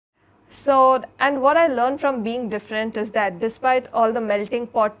So, and what I learned from being different is that despite all the melting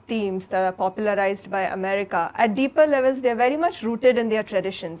pot themes that are popularized by America, at deeper levels, they're very much rooted in their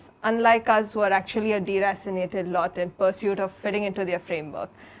traditions, unlike us who are actually a deracinated lot in pursuit of fitting into their framework.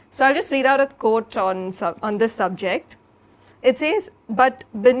 So I'll just read out a quote on this subject. It says, but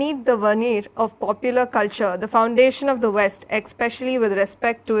beneath the veneer of popular culture, the foundation of the West, especially with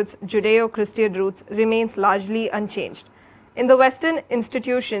respect to its Judeo-Christian roots, remains largely unchanged. In the Western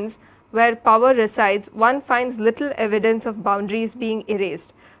institutions where power resides, one finds little evidence of boundaries being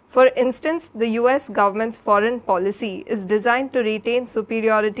erased. For instance, the US government's foreign policy is designed to retain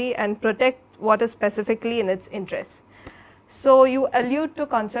superiority and protect what is specifically in its interests. So you allude to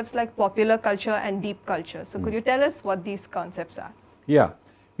concepts like popular culture and deep culture. So could you tell us what these concepts are? Yeah.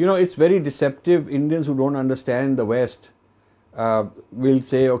 You know, it's very deceptive. Indians who don't understand the West will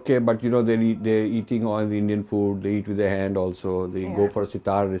say, okay, but you know, they're eating all the Indian food, they eat with their hand also, they go for a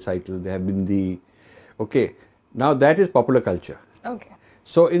sitar recital, they have bindi. Okay, now that is popular culture. Okay.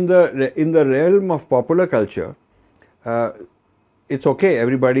 So in the realm of popular culture, it's okay,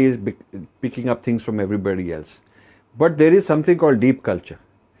 everybody is picking up things from everybody else. But there is something called deep culture,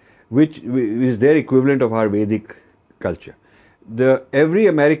 which is their equivalent of our Vedic culture. Every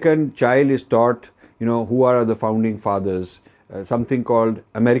American child is taught, you know, who are the founding fathers, something called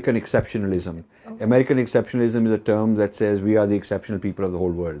American exceptionalism. Okay. American exceptionalism is a term that says we are the exceptional people of the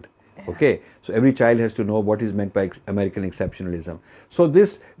whole world. Yeah. Okay, so every child has to know what is meant by American exceptionalism. So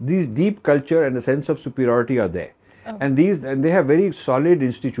these deep culture and the sense of superiority are there. Okay. And they have very solid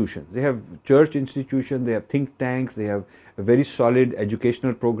institutions. They have church institutions, they have think tanks, they have a very solid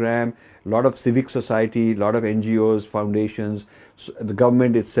educational program, a lot of civic society, a lot of NGOs, foundations, the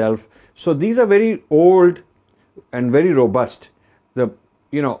government itself. So these are very old and very robust.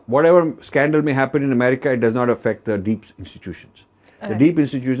 Whatever scandal may happen in America, it does not affect the deep institutions. The deep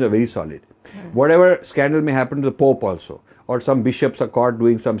institutions are very solid. Whatever scandal may happen to the Pope also, or some bishops are caught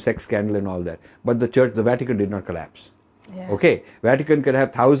doing some sex scandal and all that. But the Vatican did not collapse. Yeah. Okay, Vatican can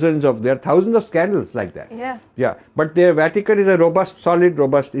have there are thousands of scandals like that. Yeah. Yeah, but their Vatican is a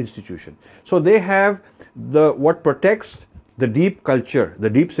robust institution. So they have what protects the deep culture, the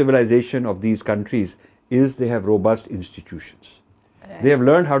deep civilization of these countries is they have robust institutions. Right. They have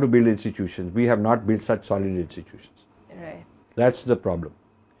learned how to build institutions. We have not built such solid institutions. Right. That's the problem.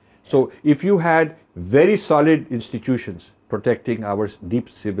 So if you had very solid institutions protecting our deep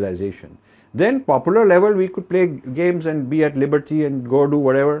civilization, then popular level we could play games and be at liberty and go do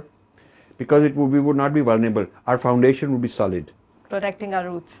whatever, because we would not be vulnerable. Our foundation would be solid. Protecting our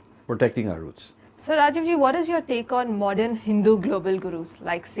roots. Protecting our roots. So Rajivji, what is your take on modern Hindu global gurus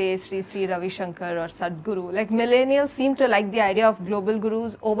like say Sri Ravi Shankar or Sadhguru? Like millennials seem to like the idea of global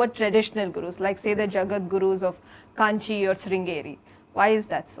gurus over traditional gurus, like say the Jagat gurus of Kanchi or Sringeri. Why is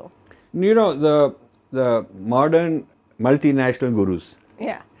that so? You know, the modern multinational gurus,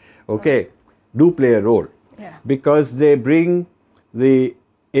 okay, do play a role, because they bring the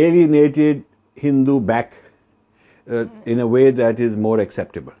alienated Hindu back in a way that is more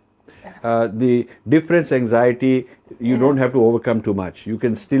acceptable. The difference anxiety, you don't have to overcome too much. You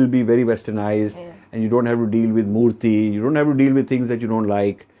can still be very westernized, and you don't have to deal with murti, you don't have to deal with things that you don't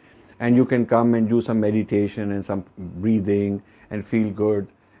like, and you can come and do some meditation and some breathing and feel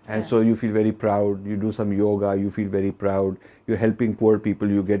good. And so you feel very proud, you do some yoga, you feel very proud, you're helping poor people,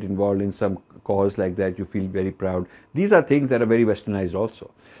 you get involved in some cause like that, you feel very proud. These are things that are very westernized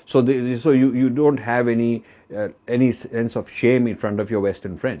also. So you don't have any sense of shame in front of your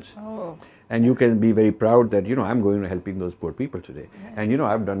Western friends. Oh. And you can be very proud that, you know, I'm going to helping those poor people today. And, you know,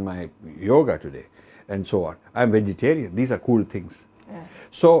 I've done my yoga today and so on. I'm vegetarian. These are cool things.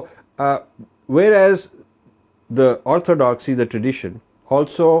 So, whereas the orthodoxy, the tradition,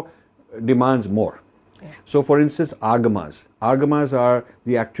 also demands more. So for instance, agamas. Agamas are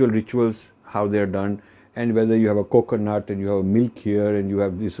the actual rituals, how they are done, and whether you have a coconut and you have milk here and you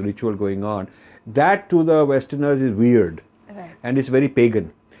have this ritual going on, that to the Westerners is weird. And it's very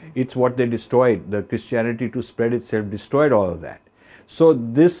pagan. It's what they destroyed. The Christianity to spread itself destroyed all of that. So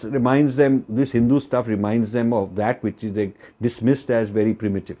this reminds them, this Hindu stuff reminds them of that which is they dismissed as very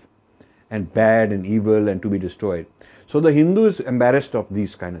primitive and bad and evil and to be destroyed. So the Hindu is embarrassed of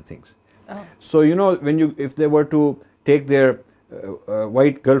these kind of things. So, you know, if they were to take their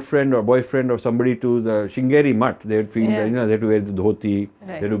white girlfriend or boyfriend or somebody to the Sringeri Mutt, they would feel that, you know, they have to wear the dhoti,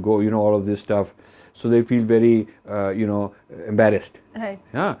 they have to go, you know, all of this stuff. So they feel very, embarrassed.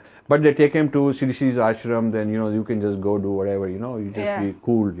 Yeah. But they take him to Sri Sri's ashram, then, you know, you can just go do whatever, you know, you just be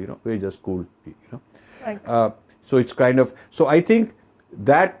cool, you know, we're just cool, you know. So it's kind of, so I think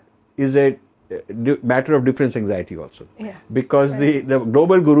that is a matter of difference anxiety also. Yeah. Because the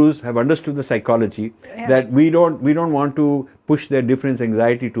global gurus have understood the psychology that we don't want to push their difference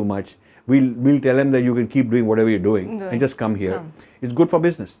anxiety too much. We'll tell them that you can keep doing whatever you're doing and just come here. It's good for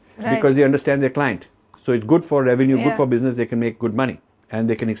business because they understand their client. So it's good for revenue, good for business. They can make good money and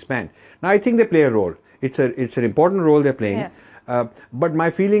they can expand. Now I think they play a role. It's an important role they're playing. But my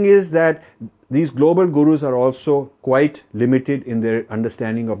feeling is that these global gurus are also quite limited in their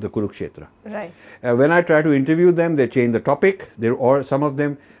understanding of the Kurukshetra. Right. When I try to interview them, they change the topic. Or some of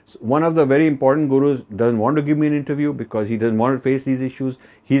them, one of the very important gurus doesn't want to give me an interview because he doesn't want to face these issues.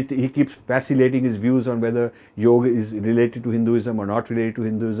 He keeps vacillating his views on whether yoga is related to Hinduism or not related to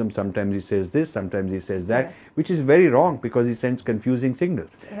Hinduism. Sometimes he says this, sometimes he says that, which is very wrong because he sends confusing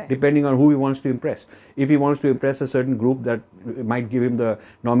signals depending on who he wants to impress. If he wants to impress a certain group that might give him the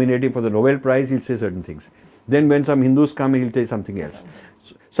nominate him for the Nobel Prize, he'll say certain things. Then when some Hindus come, he'll say something else.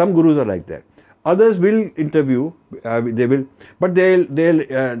 Some gurus are like that. Others will interview, but they'll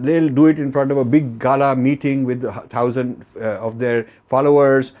do it in front of a big gala meeting with 1,000 of their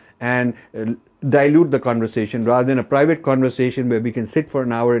followers and dilute the conversation rather than a private conversation where we can sit for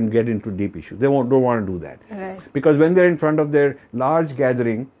an hour and get into deep issues. They don't want to do that. Right. Because when they're in front of their large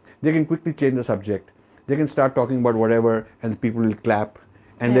gathering, they can quickly change the subject. They can start talking about whatever and people will clap.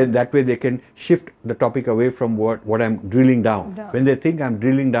 And then that way they can shift the topic away from what I'm drilling down. When they think I'm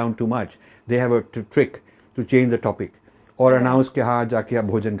drilling down too much, they have a trick to change the topic or announce कि हाँ जाके आप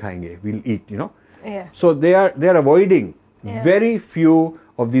भोजन खाएंगे, we'll eat, you know. So they are avoiding. Very few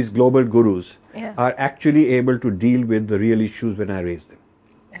of these global gurus are actually able to deal with the real issues when I raise them.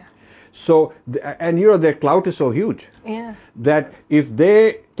 So, and you know, their clout is so huge that if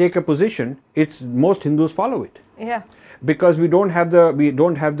they take a position, most Hindus follow it. Because we don't have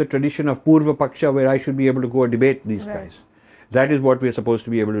the tradition of Purva Paksha where I should be able to go and debate these guys. That is what we are supposed to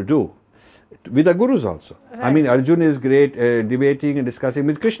be able to do with the gurus also. I mean, Arjun is great debating and discussing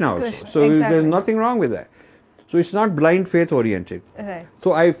with Krishna also. So there's nothing wrong with that. So it's not blind faith oriented.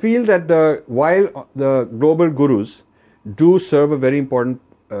 So I feel that while the global gurus do serve a very important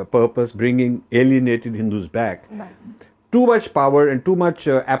purpose, bringing alienated Hindus back, too much power and too much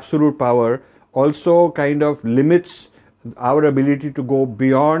absolute power also kind of limits our ability to go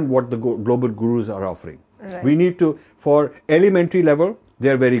beyond what the global gurus are offering. We need to, for elementary level, they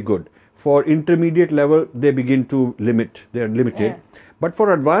are very good. For intermediate level, they begin to limit. They are limited. But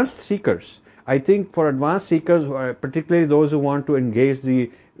for advanced seekers, I think for advanced seekers, particularly those who want to engage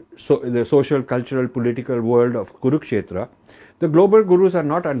the social, cultural, political world of Kurukshetra, the global gurus are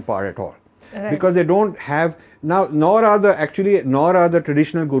not on par at all. Because they don't have, now, nor are the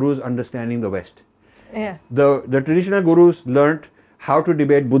traditional gurus understanding the West. The traditional gurus learnt how to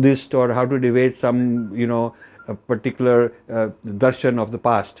debate Buddhist or how to debate some, a particular darshan of the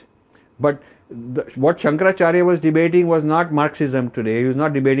past. But what Shankaracharya was debating was not Marxism today. He was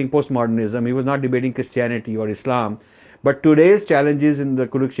not debating postmodernism. He was not debating Christianity or Islam. But today's challenges in the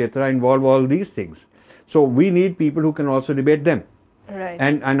Kurukshetra involve all these things. So we need people who can also debate them.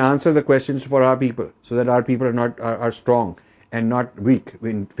 And answer the questions for our people so that our people are strong and not weak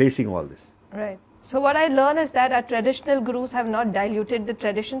in facing all this. So what I learn is that our traditional gurus have not diluted the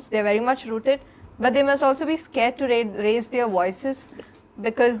traditions. They're very much rooted, but they must also be scared to raise their voices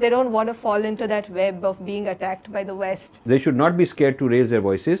because they don't want to fall into that web of being attacked by the West. They should not be scared to raise their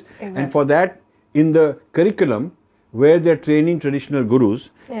voices. And for that, in the curriculum where they're training traditional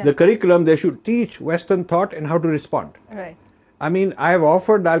gurus, the curriculum, they should teach Western thought and how to respond. I mean, I've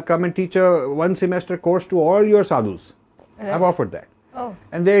offered, I'll come and teach a 1 semester course to all your sadhus. I've offered that.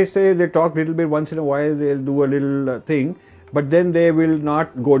 And they say they talk a little bit once in a while, they'll do a little thing, but then they will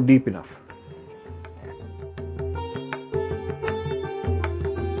not go deep enough.